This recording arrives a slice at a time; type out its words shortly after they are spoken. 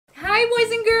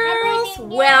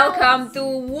Welcome to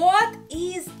What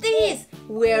Is This?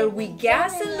 Where we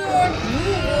guess and learn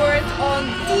new words on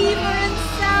different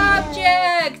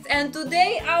subjects. And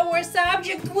today our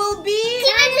subject will be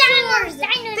Dinosaurs!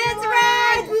 That's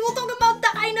right! We will talk about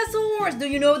dinosaurs. Do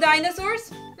you know dinosaurs?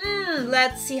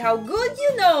 Let's see how good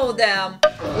you know them.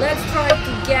 Let's try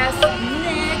to guess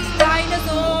next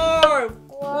dinosaur.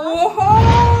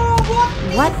 Whoa!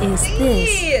 What is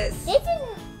this?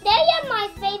 They are my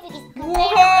favorite.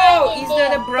 Whoa! Is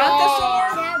that a Brontosaur?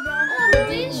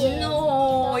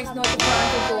 No, it's not a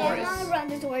Brontosaurus.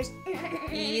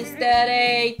 Is that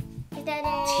a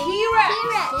T-Rex?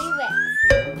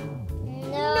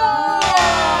 No,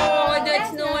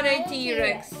 that's not a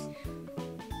T-Rex.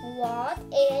 What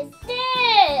is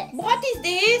this? What is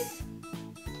this?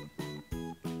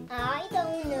 I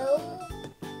don't know.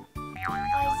 I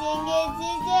think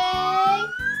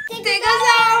it is a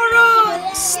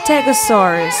Stegosaurus!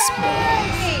 Stegosaurus.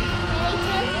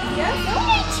 Yes? Don't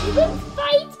they children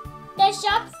fight the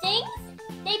sharp things?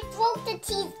 They broke the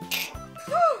teeth.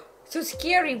 So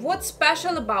scary. What's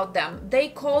special about them? They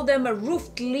call them a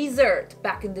roofed lizard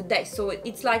back in the day. So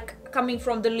it's like coming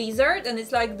from the lizard and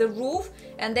it's like the roof,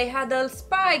 and they had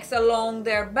spikes along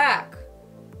their back.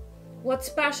 What's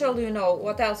special, you know?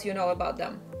 What else you know about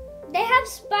them? They have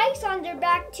spikes on their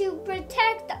back to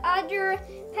protect other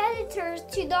predators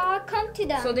to not come to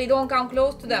them. So they don't come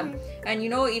close to them. And you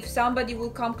know, if somebody will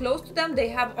come close to them, they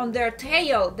have on their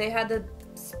tail, they had the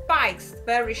spikes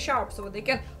very sharp so they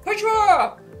can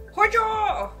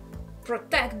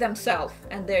protect themselves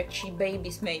and their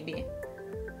babies maybe.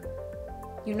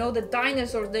 You know, the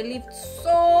dinosaurs, they lived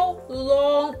so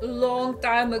long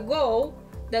time ago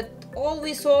that all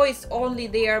we saw is only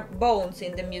their bones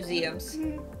in the museums.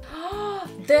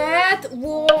 That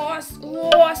was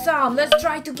awesome! Let's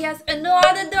try to guess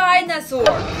another dinosaur.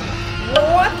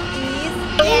 What is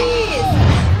this?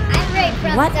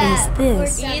 What is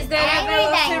this? Is that a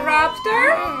velociraptor?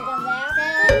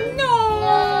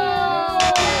 No!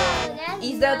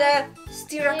 Is that a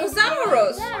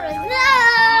Stegosaurus?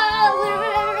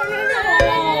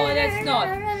 No, that's not.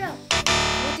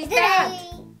 What is that?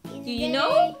 Do you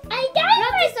know?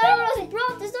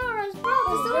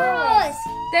 Brontosaurus.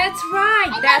 That's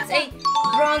right. That's a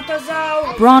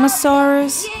Brontosaurus.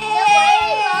 Brontosaurus. Yay!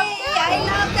 I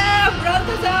love them.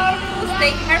 Brontosaurus.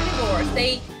 They herbivores.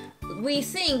 We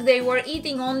think they were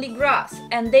eating only grass,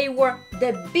 and they were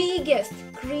the biggest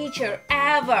creature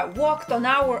ever walked on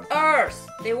our earth.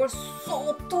 They were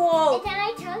so tall. Can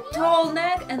I tell you? Tall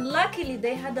neck, and luckily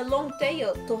they had a long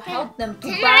tail to help them to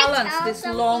Can I balance tell this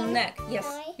something? long neck. Yes,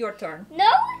 Why? your turn.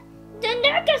 No, the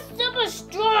neck is super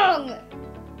strong.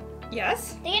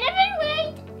 Yes? They never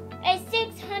weighed a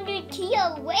 600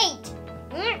 kilo weight.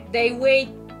 They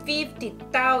weighed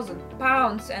 50,000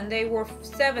 pounds and they were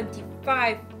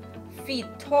 75 feet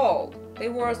tall. They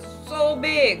were so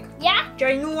big. Yeah?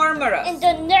 Ginormous. And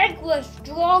the neck was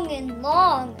strong and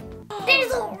long.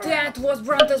 That was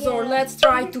Brontosaur. Let's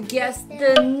try to guess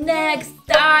the next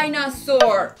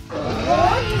dinosaur.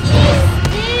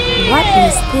 What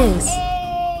is this?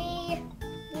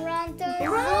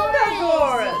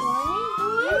 Brontosaurus.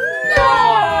 No,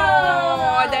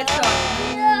 that's not.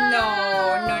 No.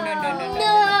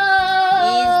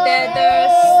 Is that the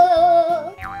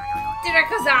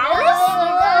Stegosaurus?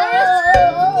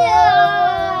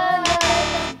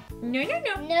 No.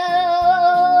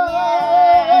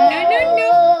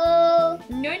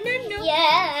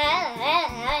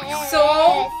 Yeah. So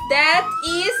that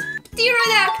is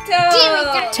Pterodactyl.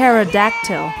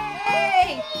 Pterodactyl.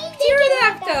 Hey,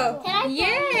 Pterodactyl. Can I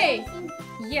Yay.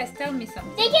 Yes, tell me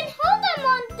something. They can hold them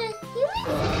on the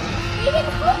humans. They can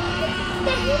hold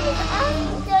the humans on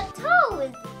the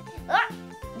toes.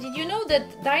 Did you know that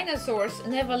dinosaurs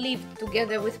never lived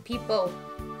together with people?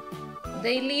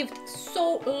 They lived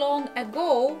so long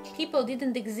ago, people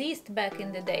didn't exist back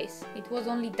in the days. It was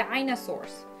only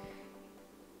dinosaurs.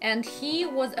 And he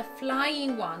was a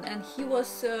flying one, and he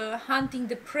was hunting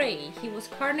the prey. He was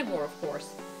carnivore, of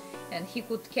course. And he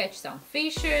could catch some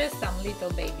fishes, some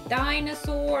little baby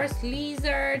dinosaurs,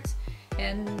 lizards.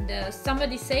 And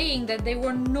somebody saying that they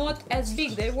were not as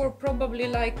big. They were probably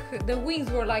like, the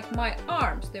wings were like my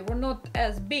arms. They were not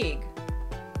as big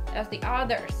as the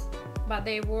others. But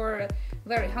they were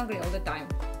very hungry all the time.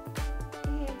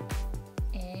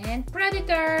 And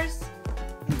predators.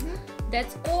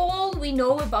 That's all we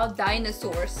know about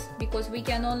dinosaurs, because we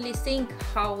can only think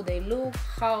how they look,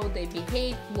 how they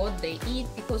behave, what they eat,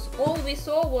 because all we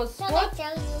saw was Can I what?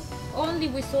 tell you? Only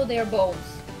we saw their bones.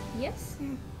 Yes?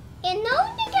 And no,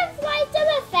 they can fly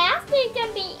super fast. They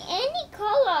can be any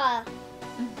color.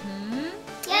 Mm-hmm.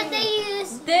 Yeah, they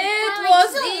use. That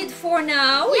was it for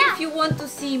now. Yeah. If you want to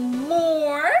see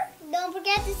more, Don't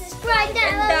forget to subscribe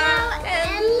down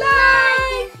and below like.